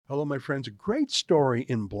Hello, my friends. A great story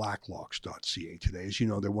in blacklocks.ca today. As you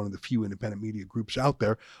know, they're one of the few independent media groups out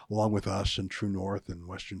there, along with us and True North and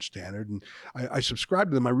Western Standard. And I subscribe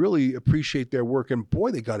to them. I really appreciate their work. And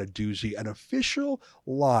boy, they got a doozy. An official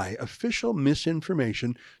lie, official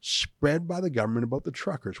misinformation spread by the government about the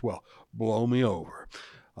truckers. Well, blow me over.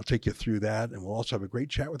 I'll take you through that. And we'll also have a great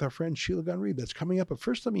chat with our friend Sheila Gunn-Reid. That's coming up. But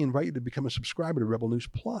first, let me invite you to become a subscriber to Rebel News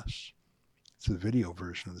Plus. It's the video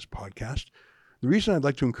version of this podcast. The reason I'd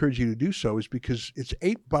like to encourage you to do so is because it's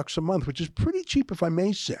 $8 a month, which is pretty cheap, if I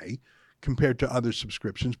may say, compared to other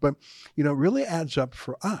subscriptions. But, it really adds up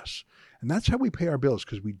for us. And that's how we pay our bills,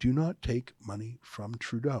 because we do not take money from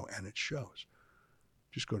Trudeau, and it shows.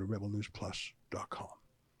 Just go to rebelnewsplus.com.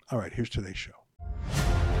 All right, here's today's show. You're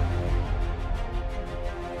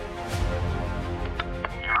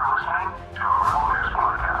listening to a Rebel News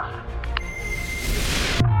Podcast.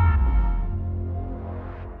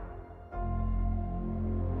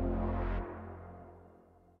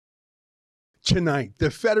 Tonight,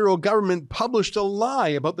 the federal government published a lie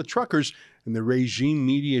about the truckers, and the regime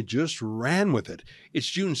media just ran with it. It's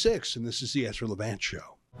June 6th, and this is the EZRA LEVANT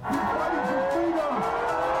Show.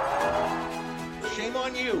 Shame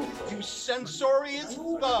on you, you censorious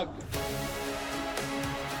thug.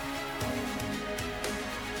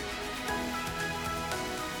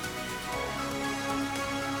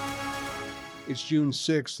 It's June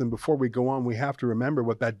 6th, and before we go on, we have to remember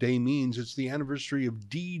what that day means. It's the anniversary of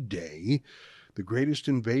D-Day, the greatest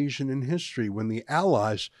invasion in history, when the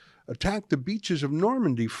Allies attacked the beaches of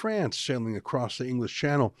Normandy, France, sailing across the English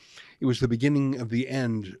Channel. It was the beginning of the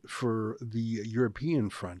end for the European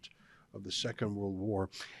front of the Second World War.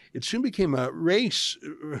 It soon became a race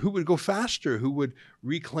who would go faster, who would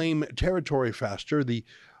reclaim territory faster. The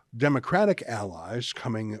Democratic Allies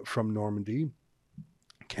coming from Normandy,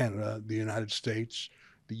 Canada, the United States,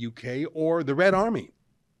 the UK, or the Red Army.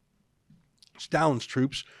 Stalin's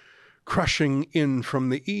troops crushing in from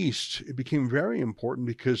the east. It became very important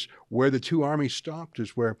because where the two armies stopped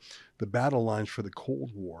is where the battle lines for the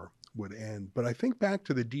Cold War would end. But I think back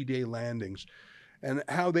to the D-Day landings and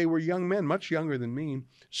how they were young men, much younger than me,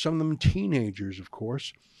 some of them teenagers, of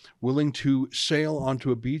course, willing to sail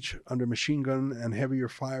onto a beach under machine gun and heavier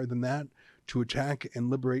fire than that to attack and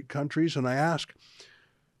liberate countries. And I ask,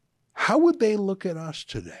 how would they look at us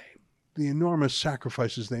today? The enormous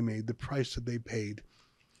sacrifices they made, the price that they paid,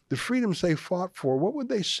 the freedoms they fought for. What would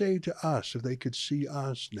they say to us if they could see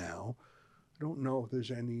us now? I don't know if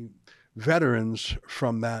there's any veterans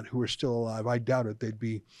from that who are still alive. I doubt it. They'd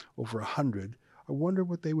be over 100. I wonder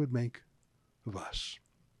what they would make of us.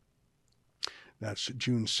 That's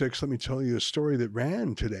June 6th. Let me tell you a story that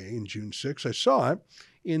ran today in June 6th. I saw it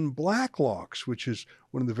in Blacklocks, which is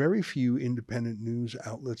one of the very few independent news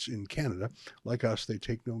outlets in Canada. Like us, they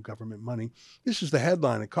take no government money. This is the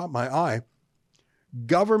headline. It caught my eye.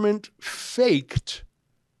 Government faked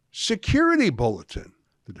security bulletin.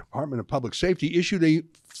 The Department of Public Safety issued a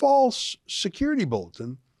false security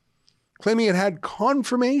bulletin claiming it had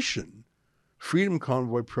confirmation Freedom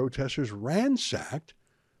Convoy protesters ransacked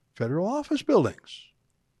federal office buildings.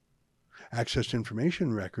 Access to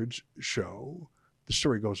information records show, the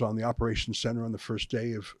story goes on, the Operations Center on the first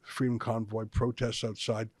day of Freedom Convoy protests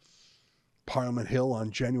outside Parliament Hill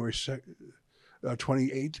on January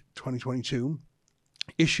 28, 2022,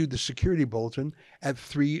 issued the security bulletin at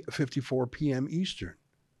 3:54 p.m. Eastern.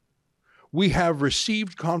 We have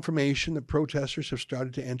received confirmation that protesters have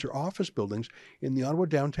started to enter office buildings in the Ottawa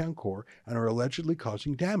downtown core and are allegedly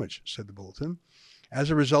causing damage, said the bulletin. As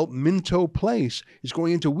a result, Minto Place is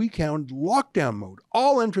going into weekend lockdown mode.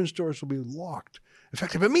 All entrance doors will be locked,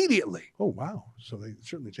 effective immediately. Oh, wow. So they've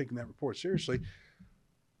certainly taken that report seriously.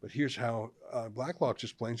 But here's how Blacklocks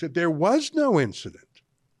explains it. There was no incident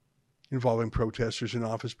involving protesters in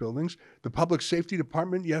office buildings. The Public Safety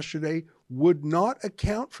Department yesterday would not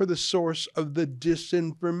account for the source of the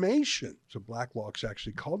disinformation. So Blacklocks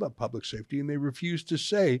actually called up Public Safety and they refused to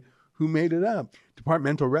say who made it up.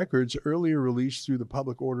 Departmental records earlier released through the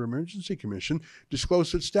Public Order Emergency Commission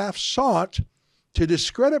disclosed that staff sought to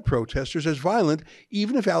discredit protesters as violent,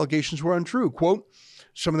 even if allegations were untrue. Quote,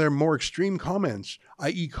 some of their more extreme comments,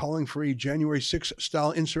 i.e. calling for a January 6th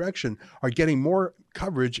style insurrection, are getting more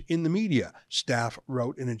coverage in the media, staff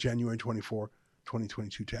wrote in a January 24,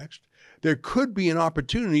 2022 text. There could be an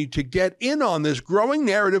opportunity to get in on this growing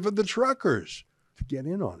narrative of the truckers. To get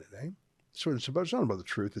in on it, eh? That's what it's about. It's not about the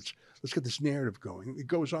truth. It's let's get this narrative going. It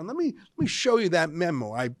goes on. Let me show you that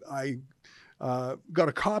memo. I got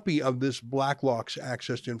a copy of this Blacklocks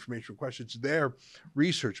access to information request. It's their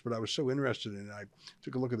research, but I was so interested in it, I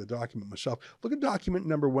took a look at the document myself. Look at document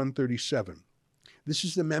number 137. This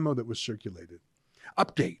is the memo that was circulated.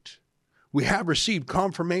 Update. We have received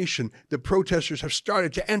confirmation that protesters have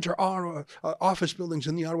started to enter office buildings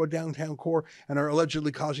in the Ottawa downtown core and are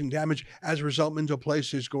allegedly causing damage. As a result, Minto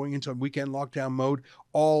Place is going into weekend lockdown mode.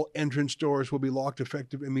 All entrance doors will be locked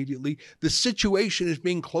effective immediately. The situation is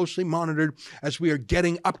being closely monitored as we are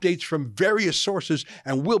getting updates from various sources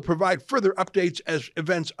and will provide further updates as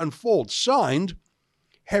events unfold. Signed,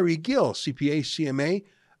 Harry Gill, CPA, CMA,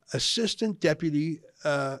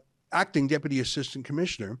 Acting Deputy Assistant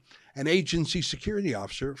Commissioner and Agency Security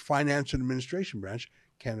Officer, Finance and Administration Branch,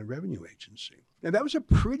 Canada Revenue Agency. Now, that was a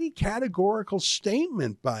pretty categorical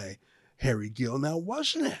statement by Harry Gill, now,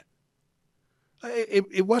 wasn't it?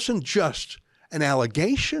 It wasn't just an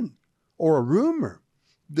allegation or a rumor.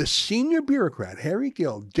 The senior bureaucrat, Harry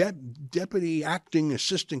Gill, Deputy Acting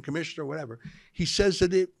Assistant Commissioner, whatever, he says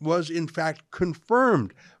that it was in fact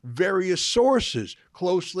confirmed. Various sources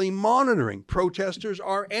closely monitoring. Protesters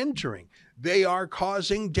are entering. They are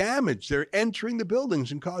causing damage. They're entering the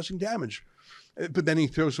buildings and causing damage. But then he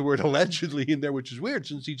throws the word allegedly in there, which is weird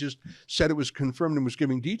since he just said it was confirmed and was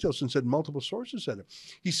giving details and said multiple sources said it.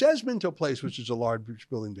 He says Minto Place, which is a large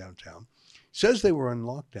building downtown, says they were in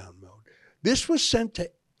lockdown mode. This was sent to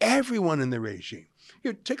everyone in the regime.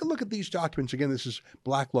 Here, take a look at these documents. Again, this is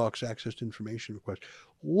Blacklock's access to information request.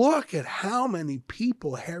 Look at how many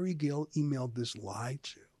people Harry Gill emailed this lie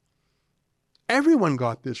to. Everyone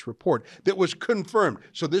got this report that was confirmed.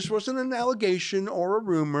 So this wasn't an allegation or a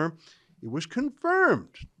rumor. It was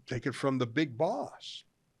confirmed. Take it from the big boss.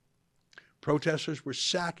 Protesters were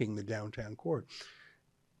sacking the downtown core.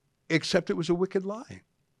 Except it was a wicked lie.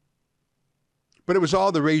 But it was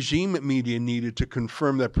all the regime media needed to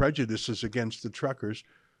confirm their prejudices against the truckers.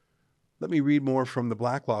 Let me read more from the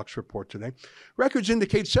Blacklock's report today. Records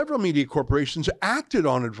indicate several media corporations acted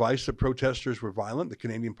on advice that protesters were violent. The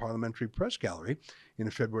Canadian Parliamentary Press Gallery, in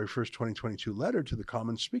a February 1st, 2022 letter to the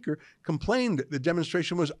Commons Speaker, complained the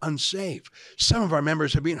demonstration was unsafe. Some of our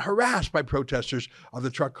members have been harassed by protesters of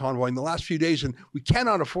the truck convoy in the last few days, and we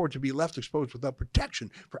cannot afford to be left exposed without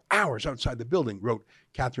protection for hours outside the building, wrote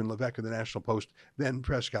Catherine Levesque of the National Post, then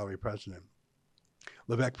Press Gallery president.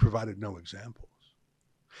 Levesque provided no examples.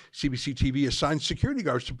 CBC TV assigned security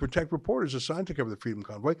guards to protect reporters assigned to cover the Freedom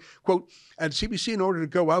Convoy. Quote, at CBC, in order to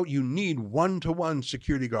go out, you need one-to-one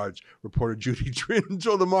security guards, reporter Judy Trin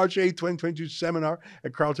told the March 8, 2022 seminar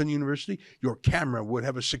at Carleton University. Your camera would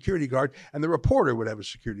have a security guard, and the reporter would have a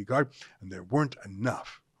security guard, and there weren't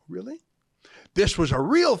enough. Really? This was a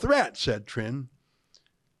real threat, said Trin.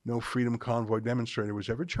 No Freedom Convoy demonstrator was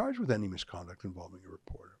ever charged with any misconduct involving a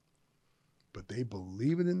reporter. But they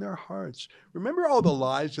believe it in their hearts. Remember all the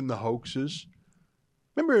lies and the hoaxes?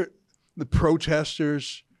 Remember the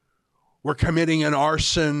protesters were committing an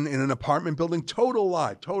arson in an apartment building? Total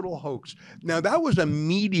lie, total hoax. Now, that was a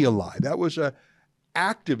media lie. That was an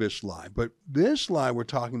activist lie. But this lie we're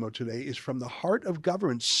talking about today is from the heart of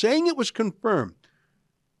government, saying it was confirmed.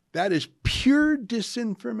 That is pure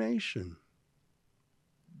disinformation.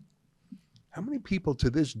 How many people to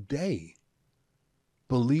this day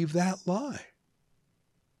believe that lie?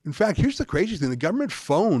 In fact, here's the crazy thing. The government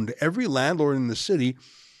phoned every landlord in the city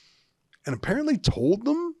and apparently told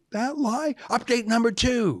them that lie. Update number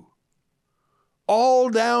 2. All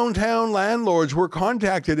downtown landlords were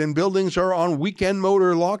contacted and buildings are on weekend mode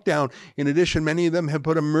or lockdown. In addition, many of them have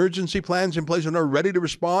put emergency plans in place and are ready to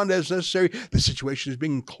respond as necessary. The situation is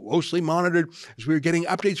being closely monitored as we are getting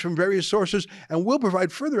updates from various sources and will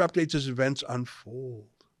provide further updates as events unfold.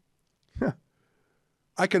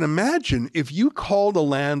 I can imagine if you called a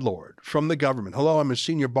landlord from the government, hello, I'm a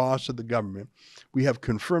senior boss of the government. We have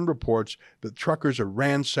confirmed reports that truckers are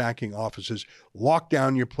ransacking offices, lock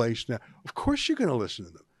down your place now. Of course you're going to listen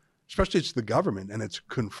to them, especially it's the government and it's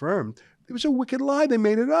confirmed. It was a wicked lie. They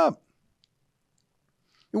made it up.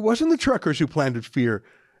 It wasn't the truckers who planted fear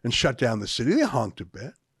and shut down the city. They honked a bit.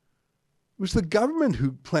 It was the government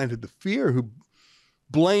who planted the fear, who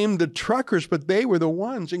blamed the truckers, but they were the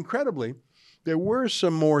ones, incredibly. There were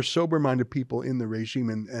some more sober-minded people in the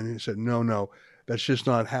regime and he said, no, that's just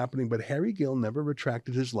not happening. But Harry Gill never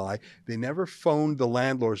retracted his lie. They never phoned the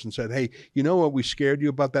landlords and said, hey, you know what, we scared you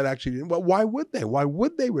about that actually. Well, why would they? Why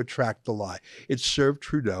would they retract the lie? It served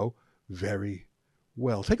Trudeau very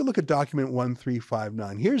well. Take a look at document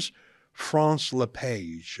 1359. Here's France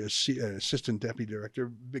Lepage, assistant deputy director,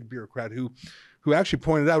 big bureaucrat, who actually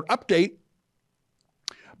pointed out, update,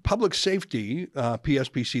 Public Safety,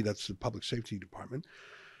 PSPC, that's the Public Safety Department,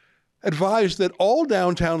 advised that all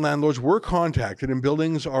downtown landlords were contacted and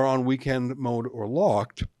buildings are on weekend mode or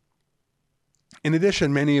locked. In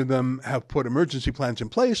addition, many of them have put emergency plans in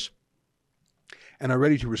place and are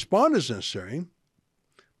ready to respond as necessary.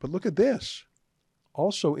 But look at this.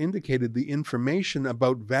 also indicated the information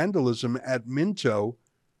about vandalism at Minto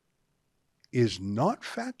is not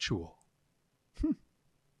factual.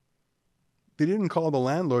 They didn't call the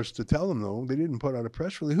landlords to tell them, though. They didn't put out a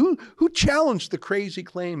press release. Who challenged the crazy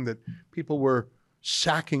claim that people were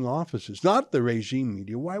sacking offices? Not the regime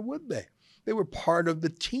media. Why would they? They were part of the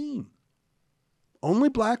team. Only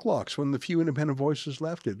Blacklocks, when the few independent voices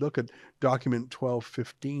left it. Look at document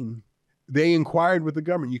 1215. They inquired with the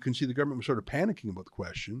government. You can see the government was sort of panicking about the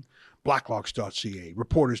question. Blacklocks.ca,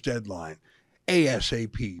 reporter's deadline,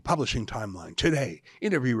 ASAP, publishing timeline, today,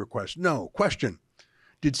 interview request, no. Question,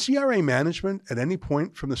 did CRA management at any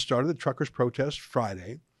point from the start of the truckers' protest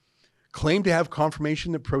Friday claim to have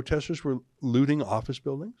confirmation that protesters were looting office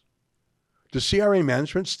buildings? Does CRA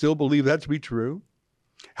management still believe that to be true?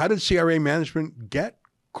 How did CRA management get,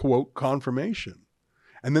 quote, confirmation?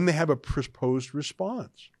 And then they have a proposed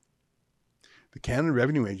response. The Canada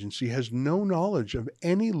Revenue Agency has no knowledge of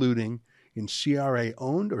any looting in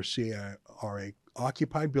CRA-owned or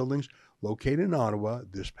CRA-occupied buildings located in Ottawa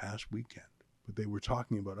this past weekend. But they were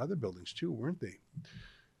talking about other buildings too, weren't they?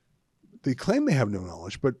 They claim they have no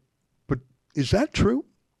knowledge, but is that true?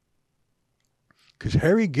 Because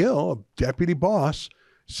Harry Gill, a deputy boss,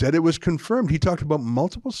 said it was confirmed. He talked about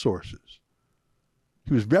multiple sources.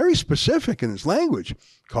 He was very specific in his language.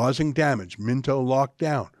 Causing damage, Minto locked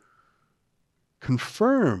down.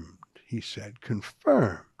 Confirmed, he said,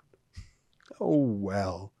 confirmed. Oh,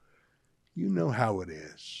 well, you know how it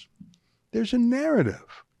is. There's a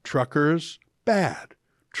narrative. Truckers, bad.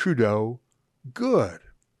 Trudeau, good.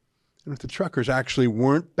 And if the truckers actually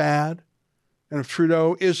weren't bad, and if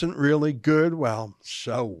Trudeau isn't really good, well,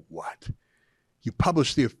 so what? You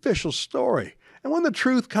publish the official story. And when the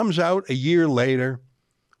truth comes out a year later,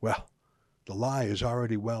 well, the lie is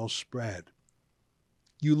already well spread.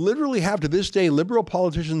 You literally have to this day Liberal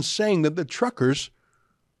politicians saying that the truckers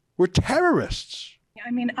were terrorists.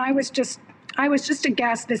 I mean, I was just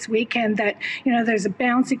aghast this weekend that, there's a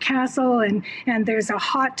bouncy castle and there's a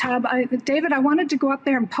hot tub. David, I wanted to go up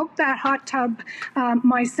there and poke that hot tub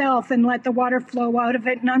myself and let the water flow out of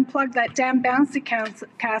it and unplug that damn bouncy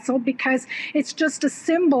castle, because it's just a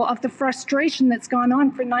symbol of the frustration that's gone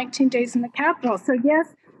on for 19 days in the capital. So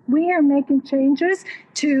yes, we are making changes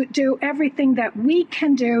to do everything that we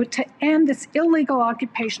can do to end this illegal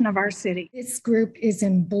occupation of our city. This group is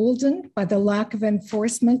emboldened by the lack of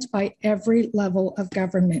enforcement by every level of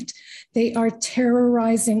government. They are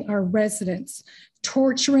terrorizing our residents,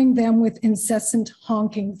 torturing them with incessant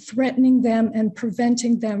honking, threatening them and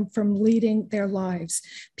preventing them from leading their lives.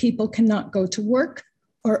 People cannot go to work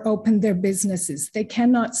or open their businesses. They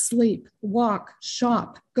cannot sleep, walk,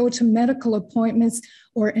 shop, go to medical appointments,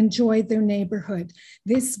 or enjoy their neighborhood.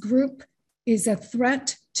 This group is a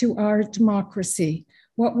threat to our democracy.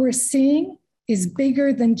 What we're seeing is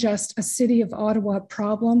bigger than just a City of Ottawa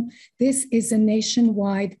problem. This is a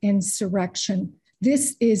nationwide insurrection.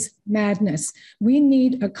 This is madness. We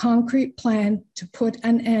need a concrete plan to put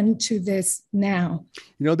an end to this now.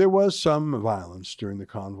 There was some violence during the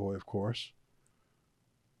convoy, of course.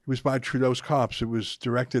 It was by Trudeau's cops. It was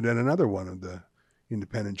directed at another one of the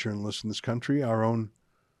independent journalists in this country, our own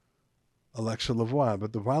Alexa Lavoie.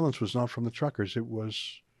 But the violence was not from the truckers. It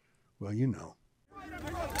was, well, you know.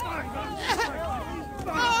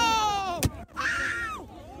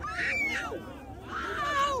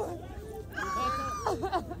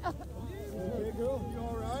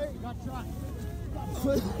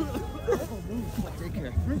 Take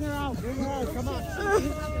care. Bring her out, come on.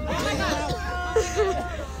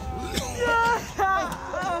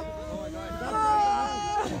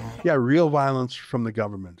 Yeah, real violence from the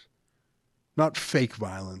government, not fake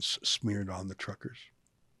violence smeared on the truckers.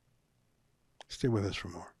 Stay with us for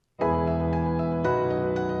more.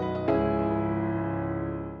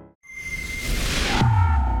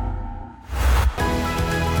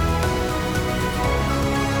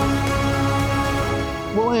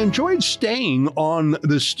 Well, I enjoyed staying on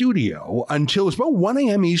the studio until it was about 1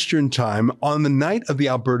 a.m. Eastern time on the night of the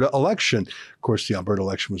Alberta election. Of course, the Alberta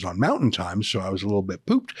election was on Mountain Time, so I was a little bit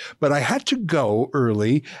pooped, but I had to go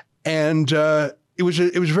early, and it was a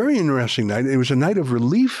very interesting night. It was a night of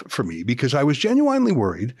relief for me because I was genuinely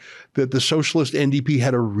worried that the Socialist NDP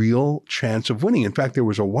had a real chance of winning. In fact, there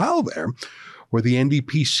was a while there where the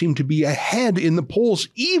NDP seemed to be ahead in the polls,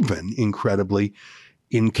 even, incredibly,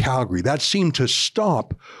 in Calgary. That seemed to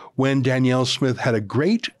stop when Danielle Smith had a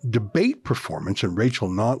great debate performance and Rachel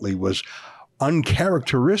Notley was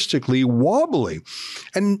uncharacteristically wobbly.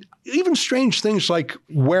 And even strange things like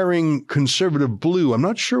wearing conservative blue. I'm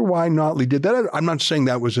not sure why Notley did that. I'm not saying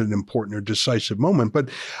that was an important or decisive moment, but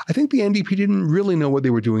I think the NDP didn't really know what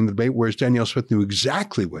they were doing in the debate, whereas Danielle Smith knew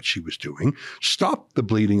exactly what she was doing, stopped the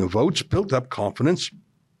bleeding of votes, built up confidence,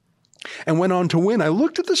 and went on to win. I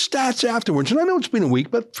looked at the stats afterwards, and I know it's been a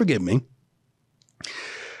week, but forgive me.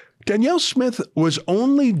 Danielle Smith was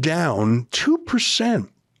only down 2%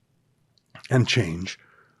 and change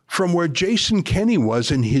from where Jason Kenney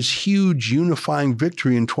was in his huge unifying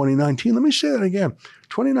victory in 2019. Let me say that again.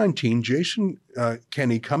 2019, Jason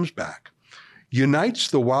Kenney comes back, unites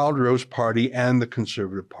the Wild Rose Party and the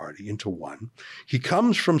Conservative Party into one. He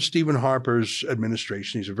comes from Stephen Harper's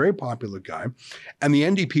administration. He's a very popular guy. And the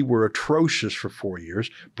NDP were atrocious for 4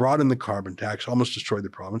 years, brought in the carbon tax, almost destroyed the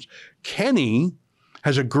province. Kenney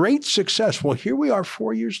has a great success. Well, here we are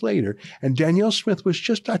 4 years later, and Danielle Smith was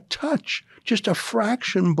just a touch, just a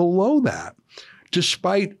fraction below that,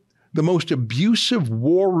 despite the most abusive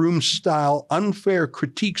war room style, unfair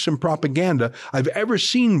critiques and propaganda I've ever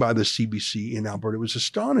seen by the CBC in Alberta. It was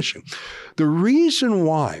astonishing. The reason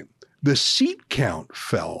why the seat count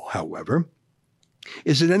fell, however,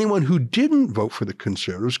 is that anyone who didn't vote for the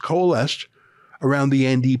Conservatives coalesced around the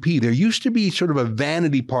NDP. There used to be sort of a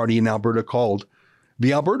vanity party in Alberta called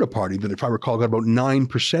the Alberta Party that, if I recall, got about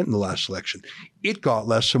 9% in the last election. It got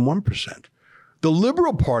less than 1%. The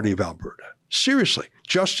Liberal Party of Alberta, seriously,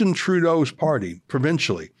 Justin Trudeau's party,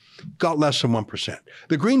 provincially, got less than 1%.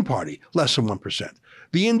 The Green Party, less than 1%.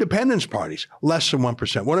 The Independence parties, less than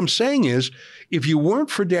 1%. What I'm saying is, if you weren't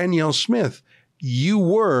for Danielle Smith, you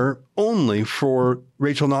were only for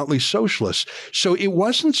Rachel Notley's socialists. So it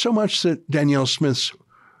wasn't so much that Danielle Smith's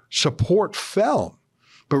support fell,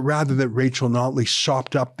 but rather that Rachel Notley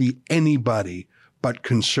sopped up the anybody but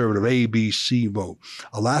conservative ABC vote.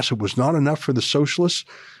 Alas, it was not enough for the socialists.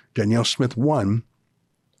 Danielle Smith won.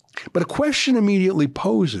 But a question immediately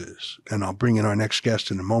poses, and I'll bring in our next guest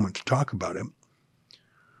in a moment to talk about it.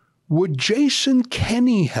 Would Jason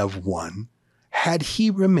Kenney have won had he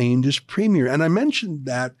remained as premier? And I mentioned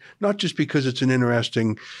that not just because it's an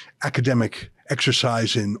interesting academic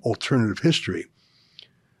exercise in alternative history,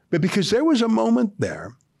 but because there was a moment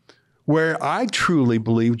there where I truly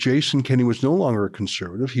believe Jason Kenney was no longer a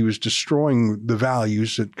conservative. He was destroying the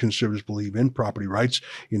values that conservatives believe in: property rights,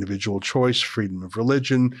 individual choice, freedom of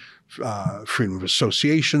religion, freedom of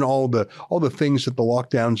association, all the things that the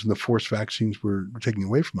lockdowns and the forced vaccines were taking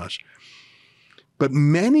away from us. But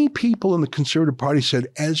many people in the Conservative Party said,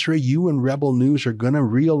 Ezra, you and Rebel News are going to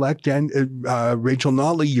re-elect Rachel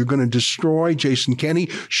Notley. You're going to destroy Jason Kenney.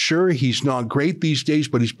 Sure, he's not great these days,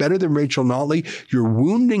 but he's better than Rachel Notley. You're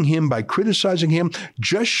wounding him by criticizing him.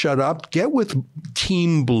 Just shut up. Get with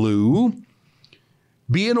Team Blue.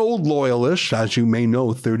 Be an old loyalist. As you may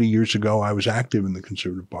know, 30 years ago, I was active in the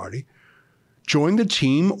Conservative Party. Join the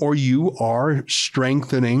team, or you are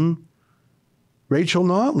strengthening Rachel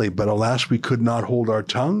Notley. But alas, we could not hold our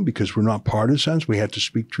tongue because we're not partisans. We had to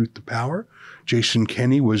speak truth to power. Jason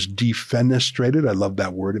Kenney was defenestrated. I love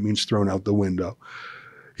that word. It means thrown out the window.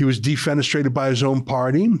 He was defenestrated by his own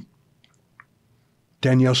party.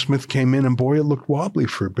 Danielle Smith came in, and boy, it looked wobbly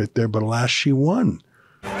for a bit there, but alas, she won.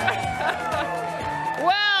 Well,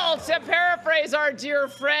 to paraphrase our dear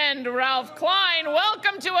friend Ralph Klein,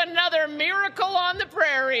 welcome to another miracle on the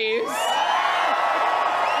prairies.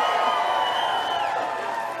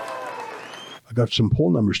 I got some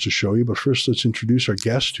poll numbers to show you, but first let's introduce our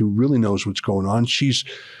guest who really knows what's going on. She's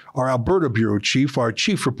our Alberta Bureau Chief, our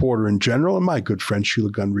Chief Reporter in General, and my good friend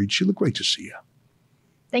Sheila Gunn-Reid. Sheila, great to see you.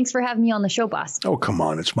 Thanks for having me on the show, boss. Oh, come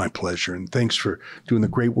on. It's my pleasure. And thanks for doing the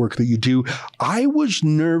great work that you do. I was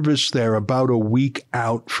nervous there about a week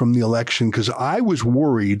out from the election because I was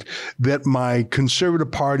worried that my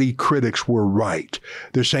Conservative Party critics were right.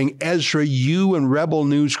 They're saying, Ezra, you and Rebel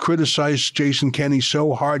News criticized Jason Kenney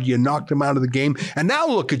so hard you knocked him out of the game. And now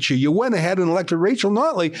look at you. You went ahead and elected Rachel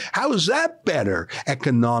Notley. How is that better?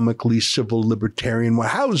 Economically, civil, libertarian. Well,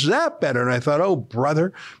 how is that better? And I thought, oh,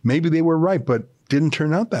 brother, maybe they were right, but didn't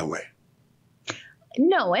turn out that way.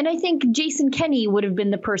 No, and I think Jason Kenney would have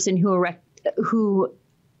been the person who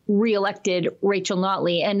reelected Rachel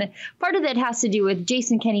Notley. And part of that has to do with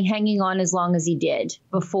Jason Kenney hanging on as long as he did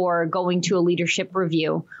before going to a leadership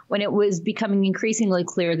review, when it was becoming increasingly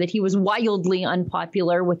clear that he was wildly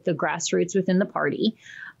unpopular with the grassroots within the party.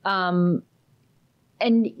 And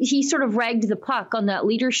he sort of ragged the puck on that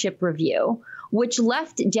leadership review, which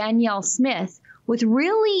left Danielle Smith with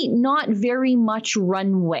really not very much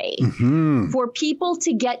runway for people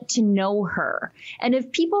to get to know her. And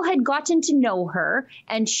if people had gotten to know her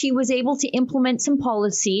and she was able to implement some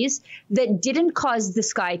policies that didn't cause the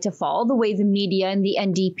sky to fall the way the media and the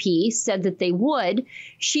NDP said that they would,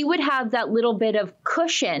 she would have that little bit of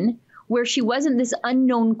cushion where she wasn't this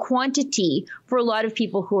unknown quantity for a lot of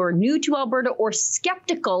people who are new to Alberta or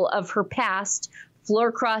skeptical of her past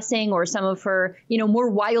floor crossing or some of her, more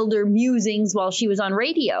wilder musings while she was on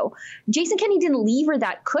radio. Jason Kenney didn't leave her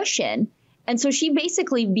that cushion. And so she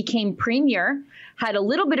basically became premier, had a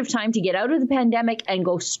little bit of time to get out of the pandemic and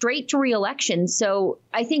go straight to re-election. So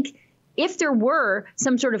I think if there were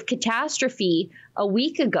some sort of catastrophe a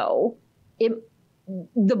week ago,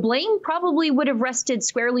 the blame probably would have rested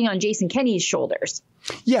squarely on Jason Kenney's shoulders.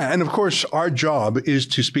 Yeah, and of course, our job is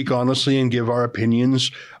to speak honestly and give our opinions.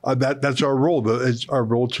 That's our role. It's our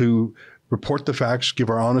role to report the facts, give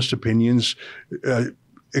our honest opinions,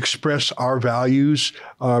 express our values,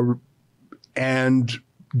 and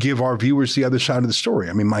give our viewers the other side of the story.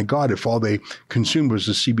 I mean, my God, if all they consumed was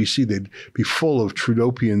the CBC, they'd be full of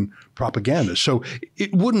Trudeaupian propaganda. So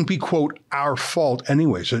it wouldn't be, quote, our fault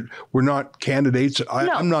anyways. We're not candidates.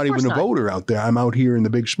 I'm not even a voter out there. I'm out here in the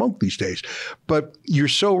big smoke these days. But you're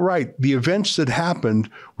so right. The events that happened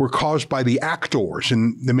were caused by the actors.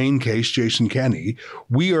 In the main case, Jason Kenney.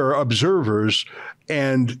 We are observers,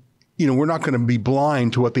 and we're not going to be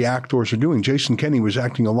blind to what the actors are doing. Jason Kenney was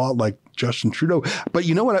acting a lot like Justin Trudeau. But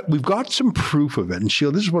you know what? We've got some proof of it. And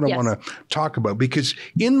Sheila, this is what I want to talk about, because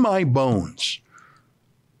in my bones,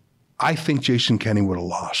 I think Jason Kenney would have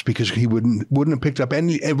lost because he wouldn't have picked up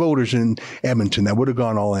any voters in Edmonton. That would have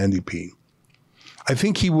gone all NDP. I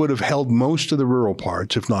think he would have held most of the rural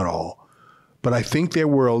parts, if not all. But I think there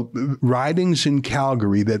were ridings in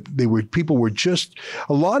Calgary that people were just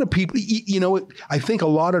a lot of people. I think a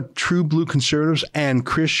lot of true blue conservatives and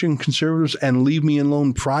Christian conservatives and leave me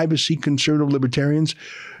alone privacy conservative libertarians,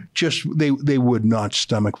 just they would not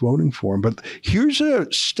stomach voting for him. But here's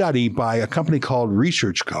a study by a company called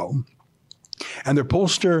Research Co. And their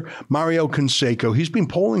pollster, Mario Canseco, he's been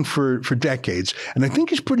polling for decades, and I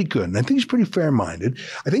think he's pretty good, and I think he's pretty fair-minded.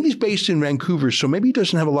 I think he's based in Vancouver, so maybe he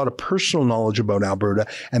doesn't have a lot of personal knowledge about Alberta,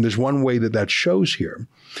 and there's one way that shows here.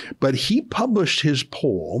 But he published his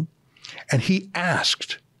poll, and he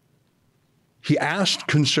asked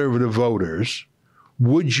conservative voters,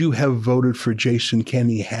 would you have voted for Jason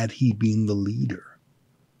Kenney had he been the leader?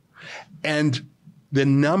 And the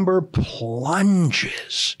number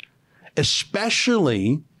plunges,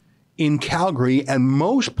 especially in Calgary and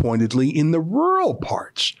most pointedly in the rural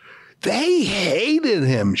parts. They hated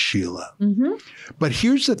him, Sheila. Mm-hmm. But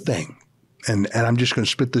here's the thing, and I'm just going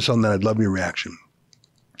to spit this on that. I'd love your reaction.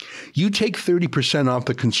 You take 30% off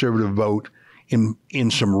the conservative vote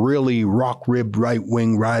in some really rock-ribbed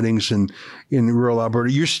right-wing ridings in rural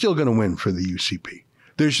Alberta, you're still going to win for the UCP.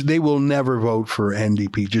 They will never vote for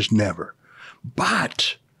NDP, just never.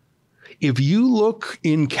 But if you look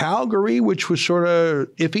in Calgary, which was sort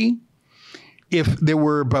of iffy, if there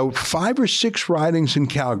were about 5 or 6 ridings in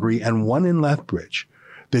Calgary and one in Lethbridge,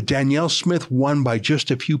 that Danielle Smith won by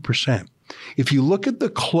just a few percent. If you look at the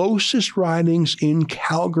closest ridings in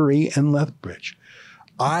Calgary and Lethbridge,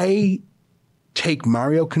 I take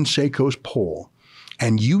Mario Canseco's poll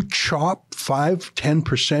and you chop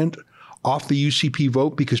 5-10% off the UCP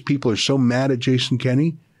vote because people are so mad at Jason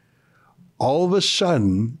Kenney, all of a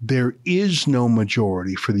sudden, there is no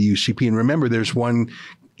majority for the UCP. And remember, there's one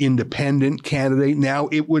independent candidate now.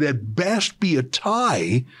 It would at best be a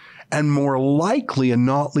tie and more likely a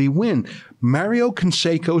Notley win. Mario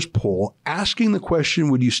Canseco's poll, asking the question,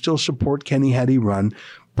 would you still support Kenney had he run,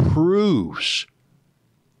 proves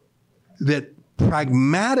that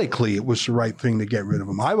pragmatically it was the right thing to get rid of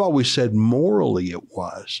him. I've always said morally it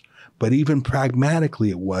was, but even pragmatically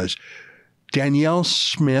it was. Danielle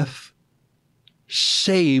Smith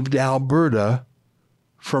saved Alberta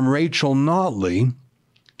from Rachel Notley,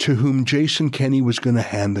 to whom Jason Kenney was going to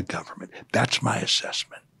hand the government. That's my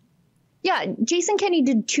assessment. Yeah, Jason Kenney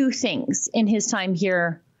did 2 things in his time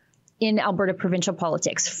here in Alberta provincial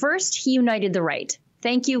politics. First, he united the right.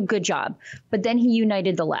 Thank you, good job. But then he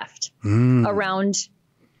united the left around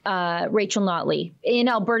Rachel Notley. In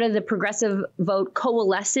Alberta, the progressive vote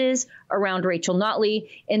coalesces around Rachel Notley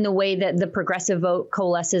in the way that the progressive vote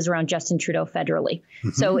coalesces around Justin Trudeau federally. Mm-hmm.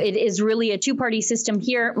 So it is really a 2-party system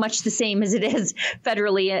here, much the same as it is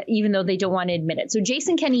federally, even though they don't want to admit it. So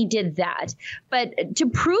Jason Kenney did that. But to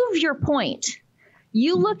prove your point,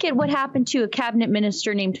 you look at what happened to a cabinet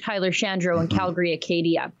minister named Tyler Shandro in Calgary,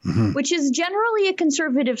 Acadia, which is generally a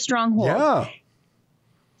conservative stronghold. Yeah.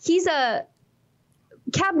 He's a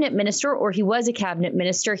cabinet minister, or he was a cabinet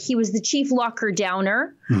minister. He was the chief locker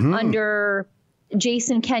downer under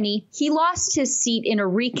Jason Kenney. He lost his seat in a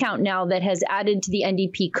recount now that has added to the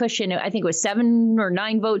NDP cushion. I think it was 7 or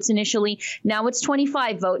 9 votes initially. Now it's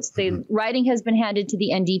 25 votes. The riding has been handed to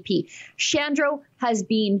the NDP. Shandro has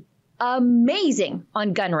been amazing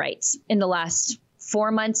on gun rights in the last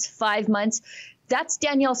 4 months, 5 months. That's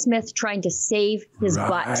Danielle Smith trying to save his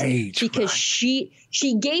butt because she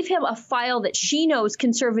gave him a file that she knows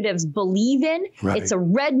conservatives believe in. Right. It's a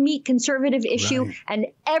red meat conservative issue, and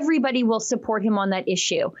everybody will support him on that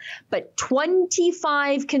issue. But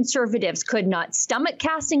 25 conservatives could not stomach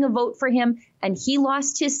casting a vote for him, and he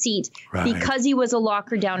lost his seat because he was a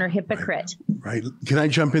locker downer hypocrite. Right. Can I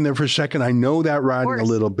jump in there for a second? I know that riding a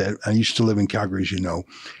little bit. I used to live in Calgary, as you know,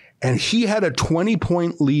 and he had a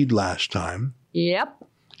 20-point lead last time. Yep.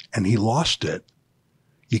 And he lost it.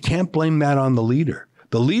 You can't blame that on the leader.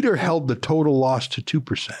 The leader held the total loss to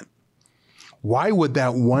 2%. Why would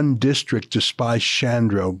that one district despise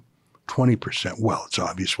Shandro 20%? Well, it's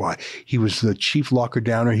obvious why. He was the chief locker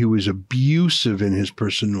downer. He was abusive in his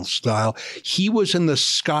personal style. He was in the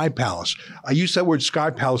Sky Palace. I use that word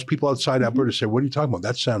Sky Palace. People outside Alberta say, what are you talking about?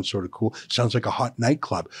 That sounds sort of cool. Sounds like a hot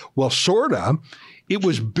nightclub. Well, sort of. It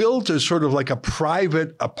was built as sort of like a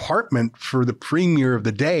private apartment for the premier of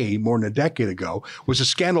the day more than a decade ago. It was a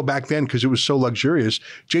scandal back then because it was so luxurious.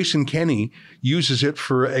 Jason Kenney uses it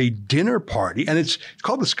for a dinner party, and it's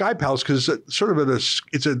called the Sky Palace because it's sort of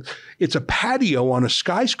it's a patio on a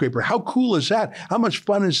skyscraper. How cool is that? How much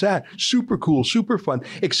fun is that? Super cool, super fun,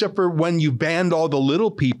 except for when you banned all the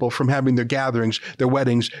little people from having their gatherings, their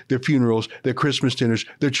weddings, their funerals, their Christmas dinners,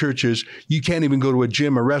 their churches. You can't even go to a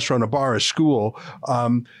gym, a restaurant, a bar, a school.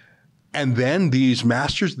 And then these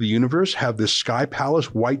masters of the universe have this Sky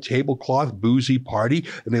Palace white tablecloth boozy party,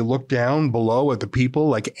 and they look down below at the people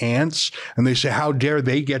like ants, and they say, how dare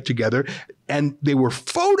they get together? And they were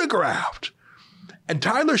photographed. And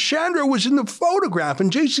Tyler Shandro was in the photograph,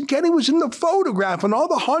 and Jason Kenney was in the photograph, and all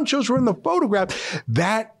the honchos were in the photograph.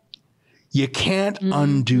 That you can't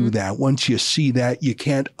undo that. Once you see that, you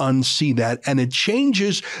can't unsee that. And it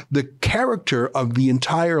changes the character of the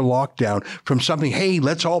entire lockdown from something, hey,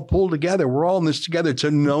 let's all pull together. We're all in this together,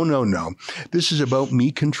 to no. This is about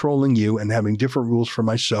me controlling you and having different rules for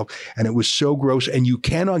myself. And it was so gross. And you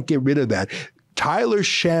cannot get rid of that. Tyler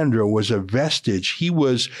Shandro was a vestige. He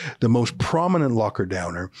was the most prominent locker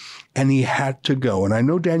downer, and he had to go. And I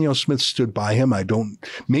know Danielle Smith stood by him.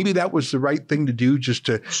 Maybe that was the right thing to do, just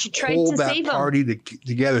to hold that party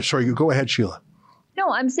together. Sorry, go ahead, Sheila. No,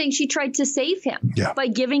 I'm saying she tried to save him by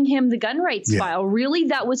giving him the gun rights file. Really,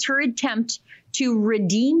 that was her attempt to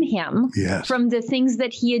redeem him from the things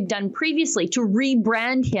that he had done previously, to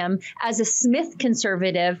rebrand him as a Smith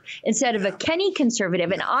conservative instead of a Kenney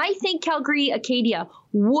conservative. And I think Calgary Acadia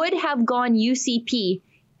would have gone UCP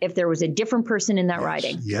if there was a different person in that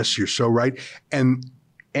riding. Yes, you're so right. And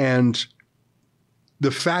the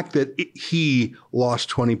fact that he lost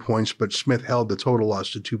 20 points, but Smith held the total loss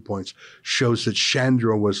to 2 points, shows that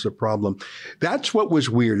Shandro was the problem. That's what was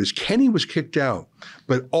weird, is Kenney was kicked out,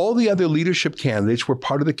 but all the other leadership candidates were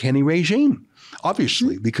part of the Kenney regime,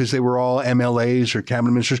 obviously, because they were all MLAs or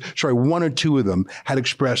cabinet ministers. Sorry, 1 or 2 of them had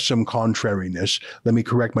expressed some contrariness. Let me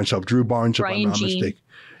correct myself. Drew Barnes, if I'm not mistaken.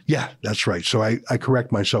 Yeah, that's right. So I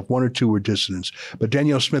correct myself. 1 or 2 were dissidents. But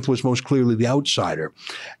Danielle Smith was most clearly the outsider.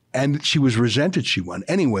 And she was resented she won.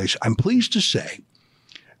 Anyways, I'm pleased to say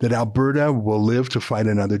that Alberta will live to fight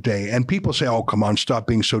another day. And people say, oh, come on, stop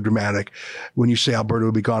being so dramatic. When you say Alberta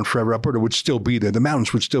will be gone forever, Alberta would still be there. The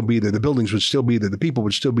mountains would still be there. The buildings would still be there. The people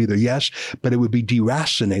would still be there. Yes, but it would be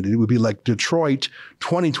deracinated. It would be like Detroit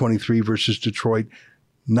 2023 versus Detroit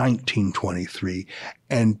 1923.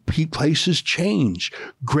 And places change.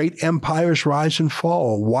 Great empires rise and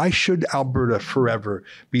fall. Why should Alberta forever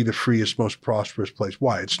be the freest, most prosperous place?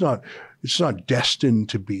 Why? It's not destined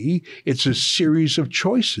to be. It's a series of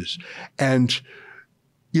choices. And,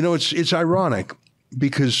 you know, it's ironic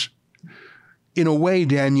because in a way,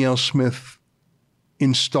 Danielle Smith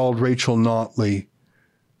installed Rachel Notley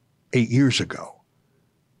 8 years ago.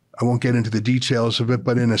 I won't get into the details of it,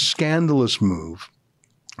 but in a scandalous move,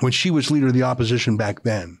 when she was leader of the opposition back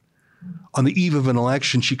then, on the eve of an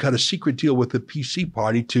election, she cut a secret deal with the PC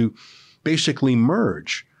party to basically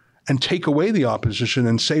merge and take away the opposition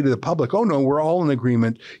and say to the public, oh, no, we're all in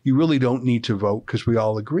agreement. You really don't need to vote because we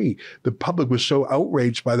all agree. The public was so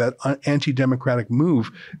outraged by that anti-democratic move,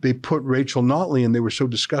 they put Rachel Notley, and they were so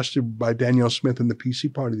disgusted by Danielle Smith and the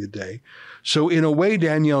PC party today. So in a way,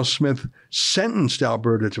 Danielle Smith sentenced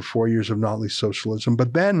Alberta to 4 years of Notley socialism.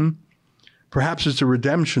 But then perhaps it's a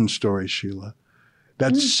redemption story, Sheila.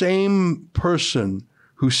 That same person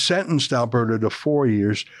who sentenced Alberta to 4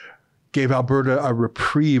 years, gave Alberta a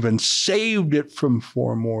reprieve and saved it from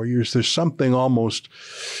 4 more years. There's something almost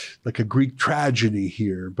like a Greek tragedy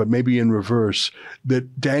here, but maybe in reverse,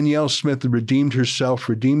 that Danielle Smith redeemed herself,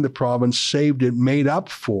 redeemed the province, saved it, made up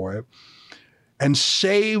for it, and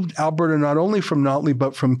saved Alberta not only from Notley,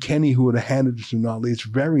 but from Kenney, who would have handed it to Notley. It's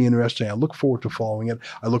very interesting. I look forward to following it.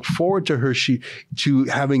 I look forward to her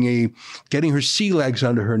getting her sea legs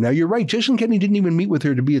under her. Now, you're right. Jason Kenney didn't even meet with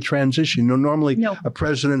her to be a transition. Normally a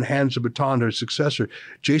president hands the baton to a successor.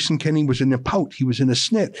 Jason Kenney was in a pout. He was in a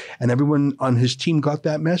snit. And everyone on his team got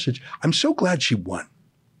that message. I'm so glad she won.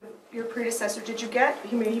 Your predecessor, did you get?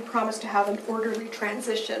 He promised to have an orderly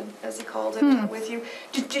transition, as he called it, with you.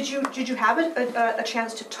 Did you have a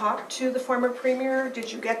chance to talk to the former premier? Did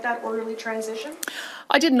you get that orderly transition?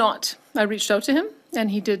 I did not. I reached out to him, and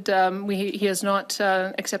he did. He has not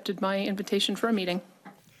accepted my invitation for a meeting.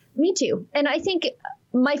 Me too, and I think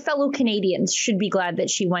my fellow Canadians should be glad that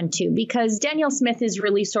she won too, because Danielle Smith is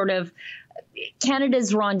really sort of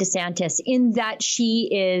Canada's Ron DeSantis in that she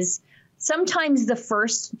is sometimes the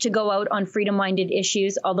first to go out on freedom-minded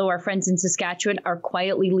issues, although our friends in Saskatchewan are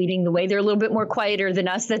quietly leading the way. They're a little bit more quieter than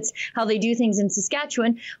us. That's how they do things in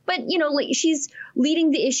Saskatchewan. But, she's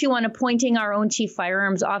leading the issue on appointing our own chief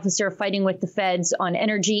firearms officer, fighting with the feds on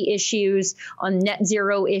energy issues, on net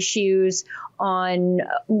zero issues, on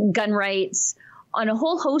gun rights, on a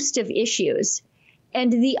whole host of issues. And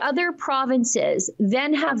the other provinces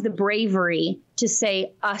then have the bravery to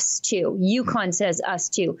say us too. Yukon says us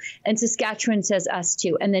too. And Saskatchewan says us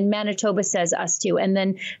too. And then Manitoba says us too. And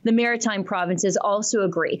then the Maritime provinces also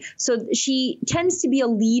agree. So she tends to be a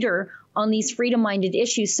leader on these freedom-minded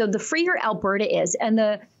issues. So the freer Alberta is, and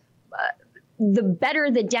the better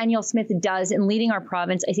that Danielle Smith does in leading our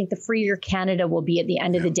province, I think the freer Canada will be at the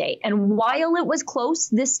end of the day. And while it was close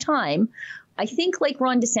this time, I think like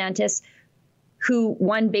Ron DeSantis, who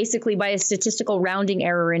won basically by a statistical rounding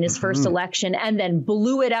error in his first election and then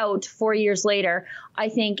blew it out 4 years later. I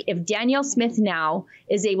think if Danielle Smith now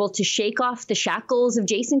is able to shake off the shackles of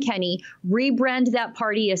Jason Kenney, rebrand that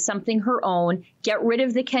party as something her own, get rid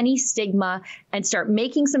of the Kenney stigma, and start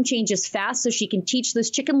making some changes fast so she can teach those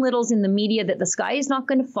chicken littles in the media that the sky is not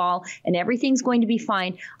going to fall and everything's going to be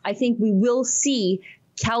fine, I think we will see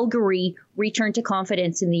Calgary return to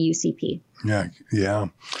confidence in the UCP. Yeah.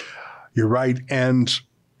 You're right. And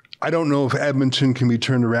I don't know if Edmonton can be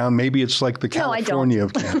turned around. Maybe it's like the California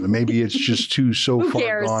of Canada. Maybe it's just so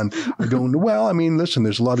far gone. I don't know. Well, I mean, listen,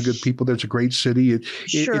 there's a lot of good people. There's a great city.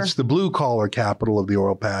 It's the blue collar capital of the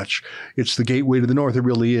oil patch. It's the gateway to the north. It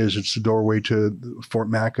really is. It's the doorway to Fort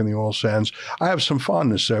Mac and the oil sands. I have some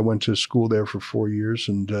fondness. I went to school there for 4 years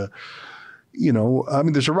and,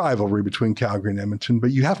 there's a rivalry between Calgary and Edmonton,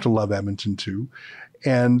 but you have to love Edmonton too.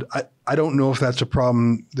 And I don't know if that's a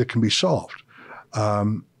problem that can be solved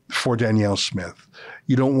for Danielle Smith.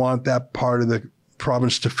 You don't want that part of the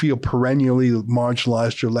province to feel perennially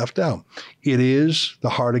marginalized or left out. It is the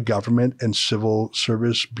heart of government and civil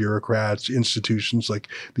service bureaucrats, institutions like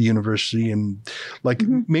the university, and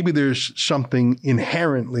maybe there's something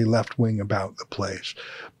inherently left-wing about the place.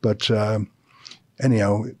 But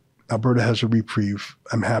anyhow, Alberta has a reprieve.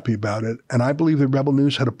 I'm happy about it. And I believe that Rebel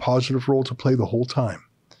News had a positive role to play the whole time.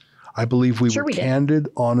 I believe we were candid,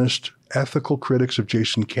 honest, ethical critics of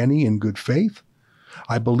Jason Kenney in good faith.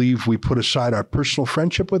 I believe we put aside our personal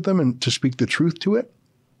friendship with them and to speak the truth to it.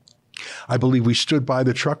 I believe we stood by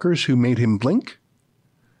the truckers who made him blink,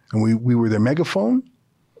 and we were their megaphone.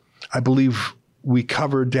 I believe we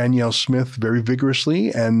covered Danielle Smith very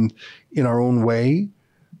vigorously and in our own way,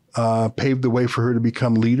 paved the way for her to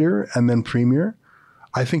become leader and then premier.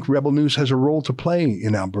 I think Rebel News has a role to play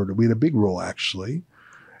in Alberta. We had a big role, actually.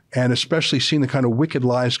 And especially seeing the kind of wicked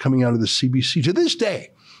lies coming out of the CBC. To this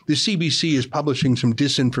day, the CBC is publishing some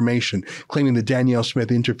disinformation, claiming that Danielle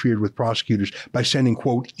Smith interfered with prosecutors by sending,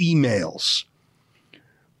 quote, emails.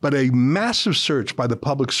 But a massive search by the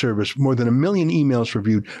public service, more than 1 million emails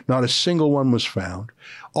reviewed, not a single one was found.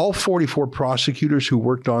 All 44 prosecutors who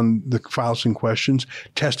worked on the files and questions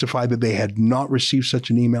testified that they had not received such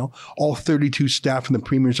an email. All 32 staff in the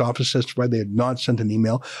Premier's office testified they had not sent an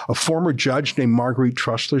email. A former judge named Marguerite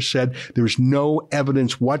Trussler said there is no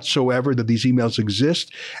evidence whatsoever that these emails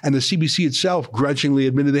exist. And the CBC itself grudgingly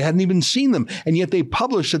admitted they hadn't even seen them. And yet they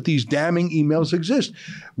published that these damning emails exist.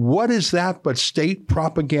 What is that but state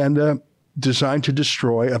propaganda designed to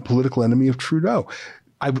destroy a political enemy of Trudeau?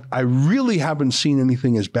 I really haven't seen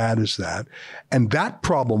anything as bad as that. And that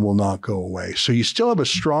problem will not go away. So you still have a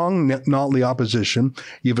strong Notley opposition.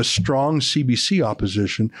 You have a strong CBC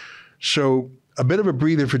opposition. So a bit of a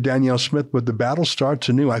breather for Danielle Smith, but the battle starts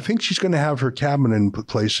anew. I think she's going to have her cabinet in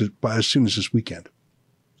place as soon as this weekend.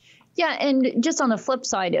 Yeah, and just on the flip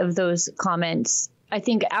side of those comments, I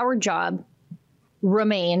think our job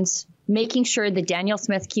remains making sure that Danielle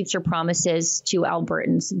Smith keeps her promises to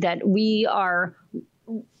Albertans, that we are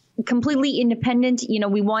completely independent. You know,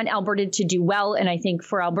 we want Alberta to do well. And I think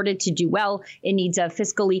for Alberta to do well, it needs a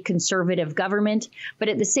fiscally conservative government. But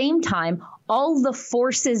at the same time, all the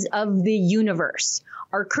forces of the universe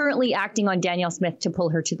are currently acting on Danielle Smith to pull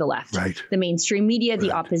her to the left. Right. The mainstream media,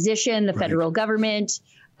 the opposition, the federal government,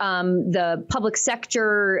 the public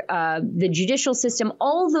sector, the judicial system,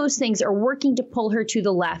 all those things are working to pull her to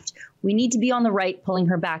the left. We need to be on the right, pulling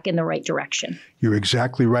her back in the right direction. You're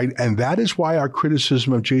exactly right. And that is why our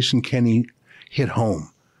criticism of Jason Kenney hit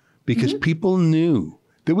home, because people knew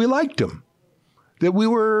that we liked him, that we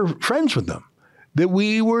were friends with him, that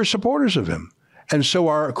we were supporters of him. And so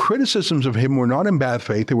our criticisms of him were not in bad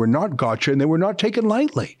faith. They were not gotcha, and they were not taken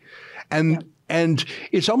lightly. And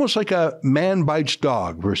it's almost like a man bites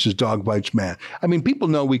dog versus dog bites man. I mean, people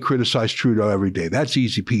know we criticize Trudeau every day. That's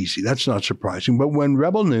easy peasy. That's not surprising. But when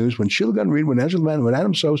Rebel News, when Sheila Gunn-Reid, when EZRA LEVANT, when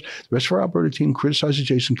Adam Soos, the rest of our Alberta team criticizes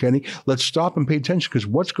Jason Kenney, let's stop and pay attention, because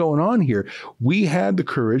what's going on here? We had the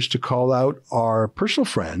courage to call out our personal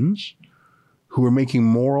friends who were making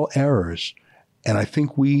moral errors. And I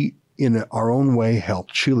think we, in our own way,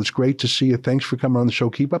 helped. Sheila, it's great to see you. Thanks for coming on the show.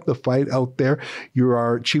 Keep up the fight out there. You're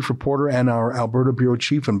our chief reporter and our Alberta bureau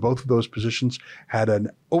chief, and both of those positions had an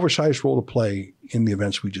oversized role to play in the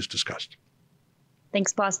events we just discussed.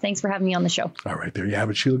 Thanks, boss. Thanks for having me on the show. All right, there you have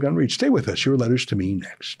it, Sheila Gunn-Reid. Stay with us. Your letters to me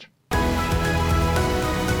next.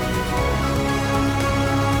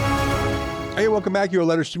 Hey, welcome back. Your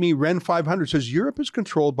letters to me. Ren 500 says, Europe is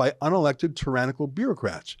controlled by unelected tyrannical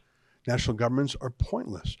bureaucrats. National governments are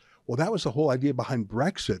pointless. Well, that was the whole idea behind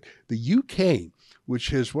Brexit. The UK,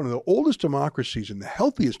 which is one of the oldest democracies and the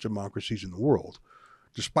healthiest democracies in the world,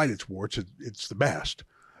 despite its warts, it's the best.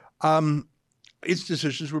 Its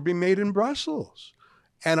decisions were being made in Brussels.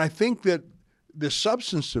 And I think that the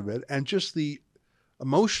substance of it and just the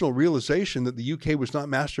emotional realization that the UK was not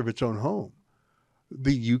master of its own home,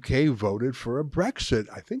 the UK voted for a Brexit.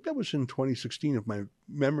 I think that was in 2016, if my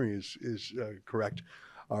memory is correct.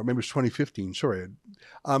 Maybe it was 2015, sorry.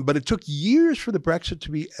 But it took years for the Brexit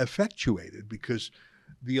to be effectuated because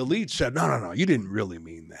the elite said, no, you didn't really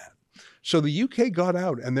mean that. So the UK got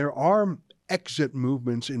out, and there are exit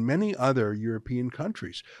movements in many other European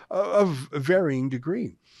countries of varying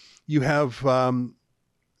degree. You have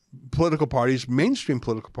political parties, mainstream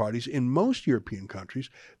political parties in most European countries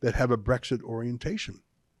that have a Brexit orientation.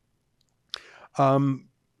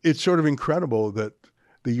 It's sort of incredible that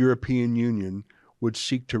the European Union would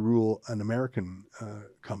seek to rule an American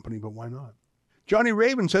company, but why not? Johnny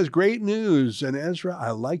Raven says, great news. And Ezra,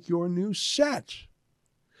 I like your new set.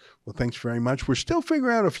 Well, thanks very much. We're still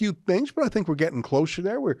figuring out a few things, but I think we're getting closer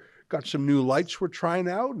there. We've got some new lights we're trying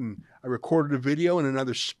out, and I recorded a video in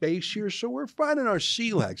another space here, so we're finding our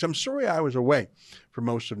sea legs. I'm sorry I was away for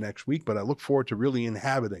most of next week, but I look forward to really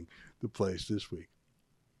inhabiting the place this week.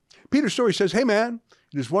 Peter Story says, hey, man,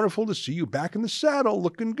 it is wonderful to see you back in the saddle,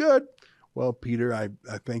 looking good. Well, Peter, I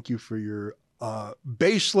thank you for your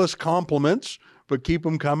baseless compliments, but keep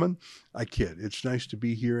them coming. I kid. It's nice to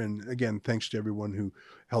be here. And again, thanks to everyone who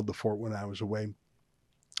held the fort when I was away.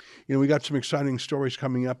 You know, we got some exciting stories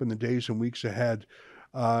coming up in the days and weeks ahead.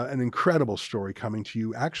 An incredible story coming to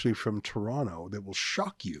you actually from Toronto that will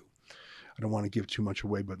shock you. I don't want to give too much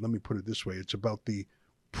away, but let me put it this way. It's about the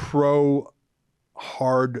pro-hard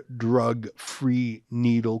drug free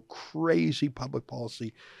needle crazy public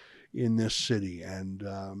policy in this city. And,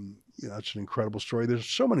 you know, it's an incredible story. There's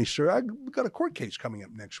so many stories. We've got a court case coming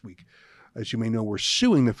up next week. As you may know, we're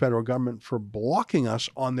suing the federal government for blocking us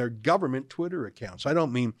on their government Twitter accounts. I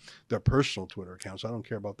don't mean their personal Twitter accounts. I don't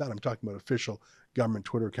care about that. I'm talking about official government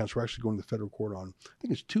Twitter accounts. We're actually going to the federal court on, I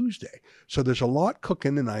think it's Tuesday. So there's a lot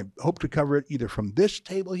cooking, and I hope to cover it either from this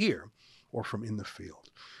table here or from in the field.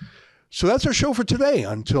 So that's our show for today.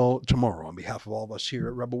 Until tomorrow, on behalf of all of us here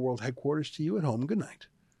at Rebel World Headquarters, to you at home, good night.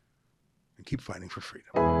 And keep fighting for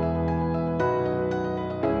freedom.